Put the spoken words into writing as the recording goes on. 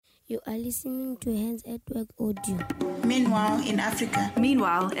You are listening to Hands at Work Audio. Meanwhile in Africa.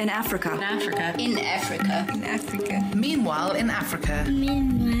 Meanwhile in Africa. In Africa. In Africa. In Africa. Meanwhile in Africa.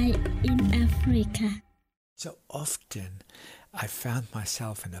 Meanwhile in Africa. So often I found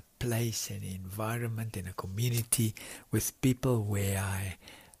myself in a place, an environment, in a community with people where I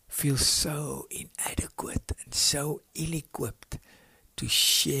feel so inadequate and so ill-equipped to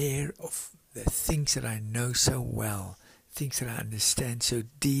share of the things that I know so well, things that I understand so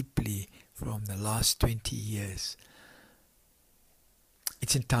deeply from the last 20 years.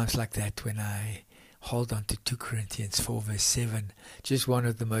 It's in times like that when I hold on to 2 Corinthians 4 verse 7, just one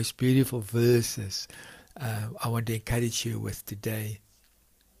of the most beautiful verses I want to encourage you with today.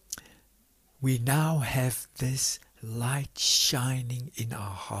 We now have this light shining in our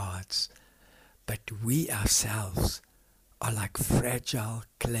hearts, but we ourselves are like fragile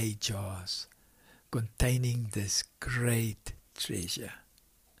clay jars containing this great treasure.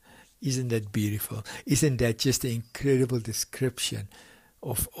 Isn't that beautiful? Isn't that just an incredible description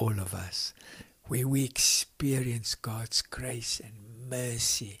of all of us, where we experience God's grace and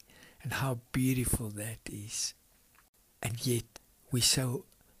mercy, and how beautiful that is. And yet we're so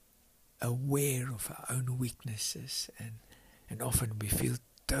aware of our own weaknesses, and often we feel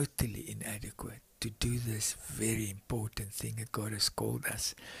totally inadequate to do this very important thing that God has called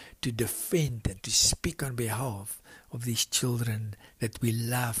us to defend and to speak on behalf of these children that we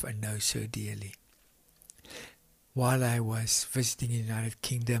love and know so dearly. While I was visiting the United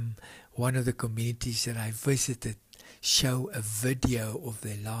Kingdom, one of the communities that I visited show a video of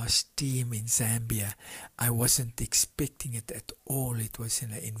their last team in Zambia. I wasn't expecting it at all. It was in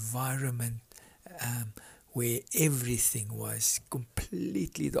an environment where everything was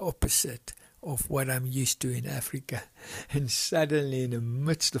completely the opposite of what I'm used to in Africa. And suddenly, in the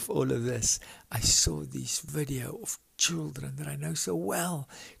midst of all of this, I saw this video of children that I know so well.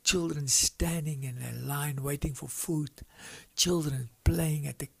 Children standing in a line waiting for food. Children playing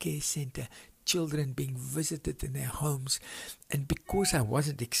at the care center. Children being visited in their homes. And because I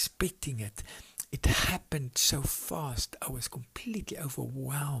wasn't expecting it, it happened so fast. I was completely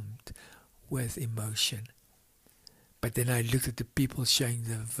overwhelmed with emotion. But then I looked at the people showing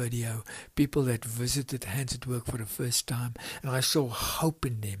the video, people that visited Hands at Work for the first time, and I saw hope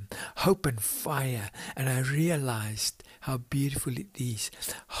in them, hope and fire, and I realized how beautiful it is.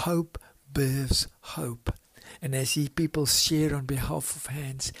 Hope births hope. And as people share on behalf of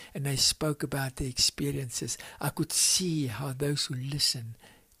Hands, and they spoke about their experiences, I could see how those who listened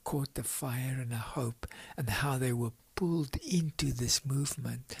caught the fire and the hope, and how they were pulled into this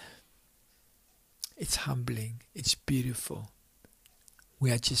movement. It's humbling. It's beautiful.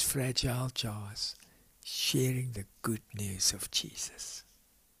 We are just fragile jars sharing the good news of Jesus.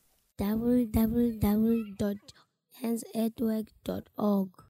 www.handsatwork.org